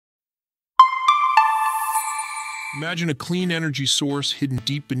Imagine a clean energy source hidden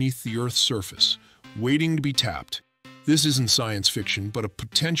deep beneath the Earth's surface, waiting to be tapped. This isn't science fiction, but a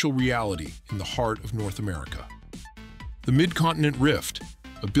potential reality in the heart of North America. The Mid-Continent Rift,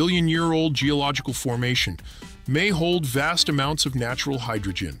 a billion-year-old geological formation, may hold vast amounts of natural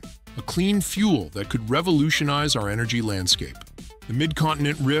hydrogen, a clean fuel that could revolutionize our energy landscape. The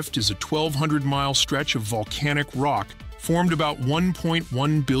Mid-Continent Rift is a 1,200-mile stretch of volcanic rock formed about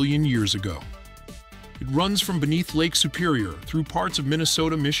 1.1 billion years ago. It runs from beneath Lake Superior through parts of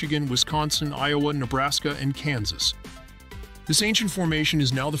Minnesota, Michigan, Wisconsin, Iowa, Nebraska, and Kansas. This ancient formation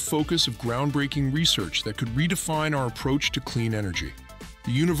is now the focus of groundbreaking research that could redefine our approach to clean energy.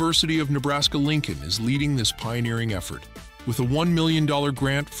 The University of Nebraska-Lincoln is leading this pioneering effort. With a $1 million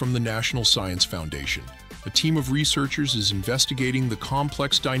grant from the National Science Foundation, a team of researchers is investigating the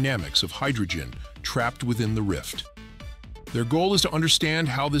complex dynamics of hydrogen trapped within the rift. Their goal is to understand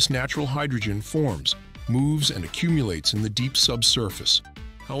how this natural hydrogen forms, moves, and accumulates in the deep subsurface.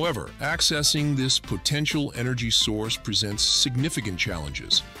 However, accessing this potential energy source presents significant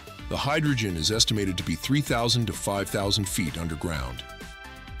challenges. The hydrogen is estimated to be 3,000 to 5,000 feet underground.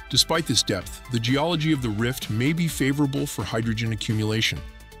 Despite this depth, the geology of the rift may be favorable for hydrogen accumulation.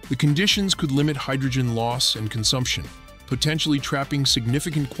 The conditions could limit hydrogen loss and consumption, potentially trapping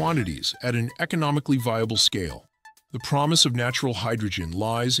significant quantities at an economically viable scale. The promise of natural hydrogen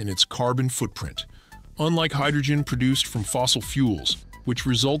lies in its carbon footprint. Unlike hydrogen produced from fossil fuels, which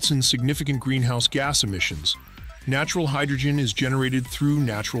results in significant greenhouse gas emissions, natural hydrogen is generated through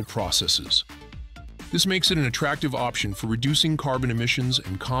natural processes. This makes it an attractive option for reducing carbon emissions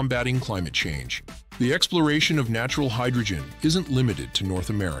and combating climate change. The exploration of natural hydrogen isn't limited to North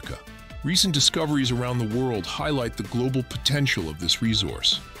America. Recent discoveries around the world highlight the global potential of this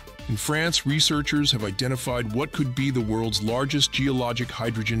resource. In France, researchers have identified what could be the world's largest geologic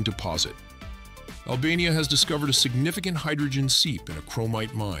hydrogen deposit. Albania has discovered a significant hydrogen seep in a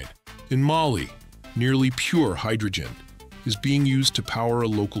chromite mine. In Mali, nearly pure hydrogen is being used to power a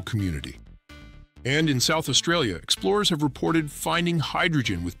local community. And in South Australia, explorers have reported finding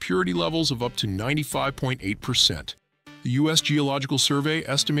hydrogen with purity levels of up to 95.8%. The U.S. Geological Survey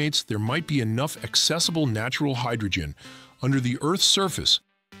estimates there might be enough accessible natural hydrogen under the Earth's surface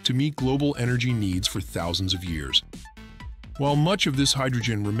to meet global energy needs for thousands of years. While much of this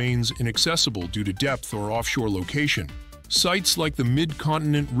hydrogen remains inaccessible due to depth or offshore location, sites like the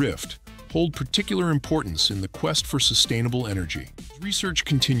Mid-Continent Rift hold particular importance in the quest for sustainable energy. As research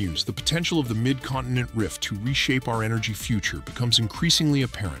continues, the potential of the Mid-Continent Rift to reshape our energy future becomes increasingly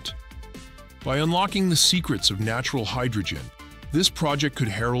apparent. By unlocking the secrets of natural hydrogen, this project could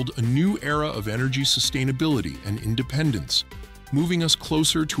herald a new era of energy sustainability and independence, moving us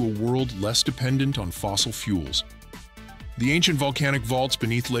closer to a world less dependent on fossil fuels. The ancient volcanic vaults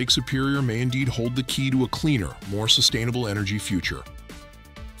beneath Lake Superior may indeed hold the key to a cleaner, more sustainable energy future.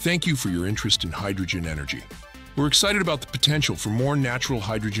 Thank you for your interest in hydrogen energy. We're excited about the potential for more natural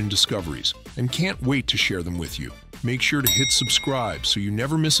hydrogen discoveries and can't wait to share them with you. Make sure to hit subscribe so you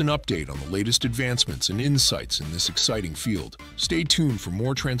never miss an update on the latest advancements and insights in this exciting field. Stay tuned for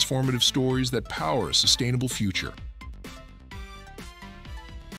more transformative stories that power a sustainable future.